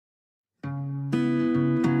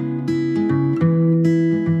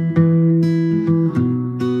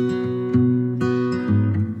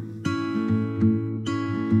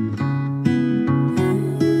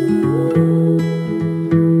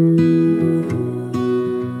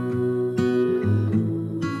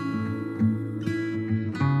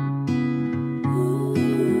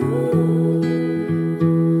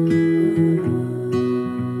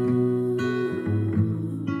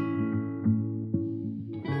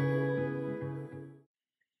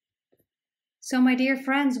So, my dear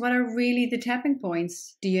friends, what are really the tapping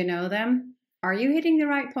points? Do you know them? Are you hitting the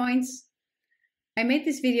right points? I made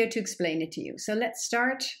this video to explain it to you. So let's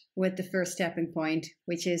start with the first tapping point,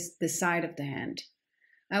 which is the side of the hand.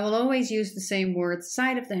 I will always use the same word,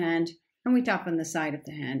 side of the hand, and we tap on the side of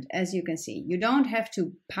the hand. As you can see, you don't have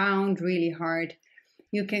to pound really hard.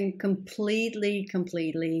 You can completely,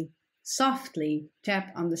 softly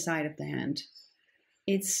tap on the side of the hand.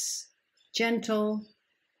 It's gentle.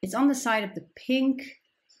 It's on the side of the pink.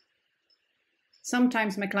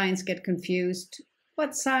 Sometimes my clients get confused.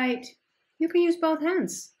 What side? You can use both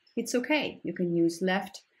hands. It's okay. You can use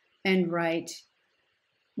left and right,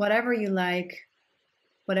 whatever you like,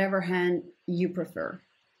 whatever hand you prefer.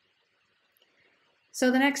 So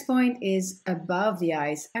the next point is above the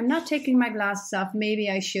eyes. I'm not taking my glasses off. Maybe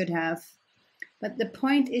I should have. But the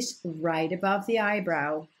point is right above the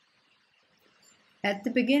eyebrow. At the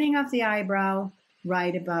beginning of the eyebrow,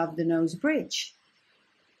 right above the nose bridge.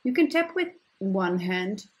 You can tap with one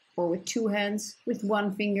hand or with two hands, with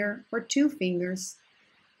one finger or two fingers.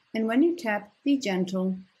 And when you tap, be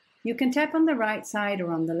gentle. You can tap on the right side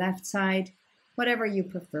or on the left side, whatever you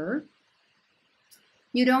prefer.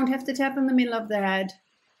 You don't have to tap in the middle of the head.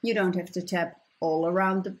 You don't have to tap all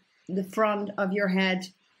around the front of your head,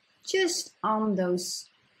 just on those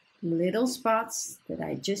little spots that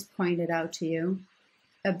I just pointed out to you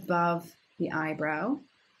above the eyebrow.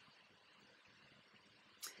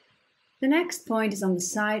 The next point is on the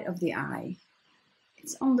side of the eye.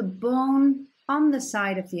 It's on the bone on the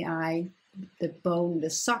side of the eye, the bone, the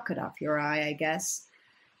socket of your eye, I guess.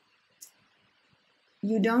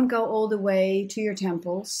 You don't go all the way to your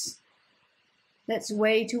temples. That's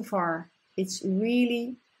way too far. It's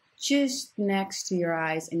really just next to your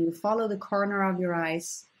eyes, and you follow the corner of your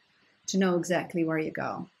eyes to know exactly where you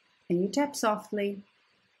go. And you tap softly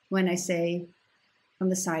when I say on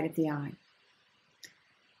the side of the eye.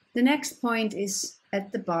 The next point is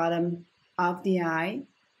at the bottom of the eye,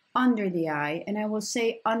 under the eye, and I will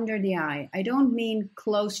say under the eye. I don't mean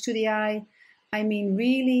close to the eye. I mean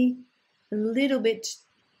really a little bit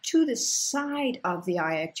to the side of the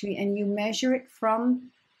eye actually, and you measure it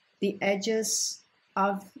from the edges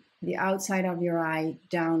of the outside of your eye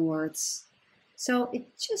downwards. So it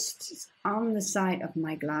just is on the side of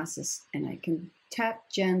my glasses, and I can tap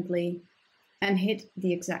gently and hit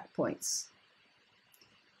the exact points.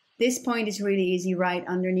 This point is really easy, right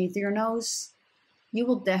underneath your nose. You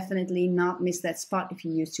will definitely not miss that spot if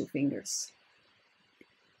you use two fingers.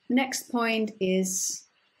 Next point is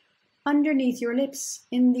underneath your lips,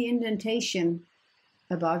 in the indentation,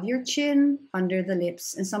 above your chin, under the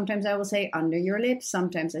lips. And sometimes I will say under your lips,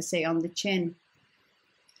 sometimes I say on the chin.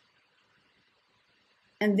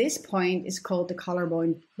 And this point is called the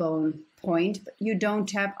collarbone point, but you don't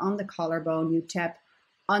tap on the collarbone, you tap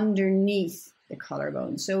underneath the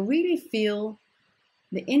collarbone. So really feel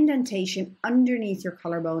the indentation underneath your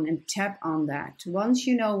collarbone and tap on that. Once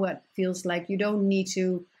you know what it feels like, you don't need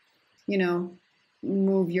to,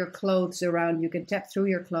 move your clothes around. You can tap through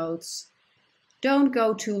your clothes. Don't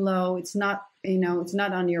go too low. It's not, it's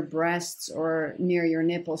not on your breasts or near your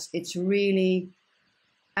nipples. It's really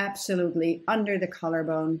absolutely under the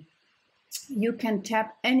collarbone. You can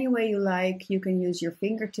tap any way you like. You can use your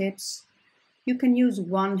fingertips. You can use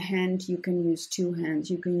one hand. You can use two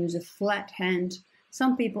hands. You can use a flat hand.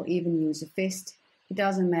 Some people even use a fist. It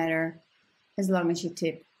doesn't matter as long as you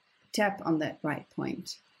tap on that right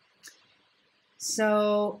point.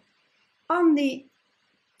 So on the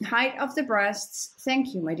height of the breasts,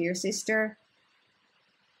 thank you, my dear sister.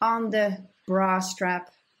 On the bra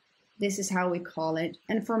strap, this is how we call it.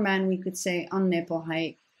 And for men, we could say on nipple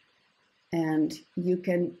height. And you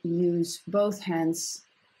can use both hands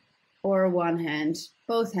or one hand.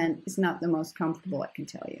 Both hands is not the most comfortable, I can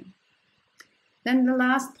tell you. Then the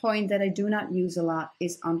last point that I do not use a lot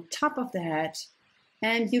is on top of the head.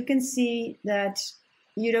 And you can see that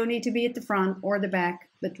you don't need to be at the front or the back,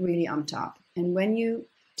 but really on top. And when you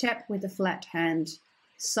tap with a flat hand,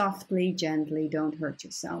 softly, gently, don't hurt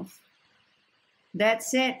yourself.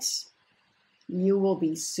 That's it. You will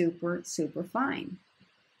be super, super fine.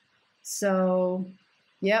 So,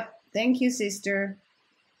 yep, thank you, sister.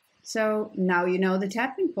 So now you know the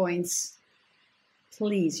tapping points.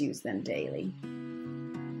 Please use them daily.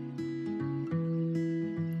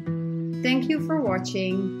 Thank you for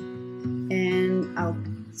watching, and I'll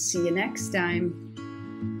see you next time.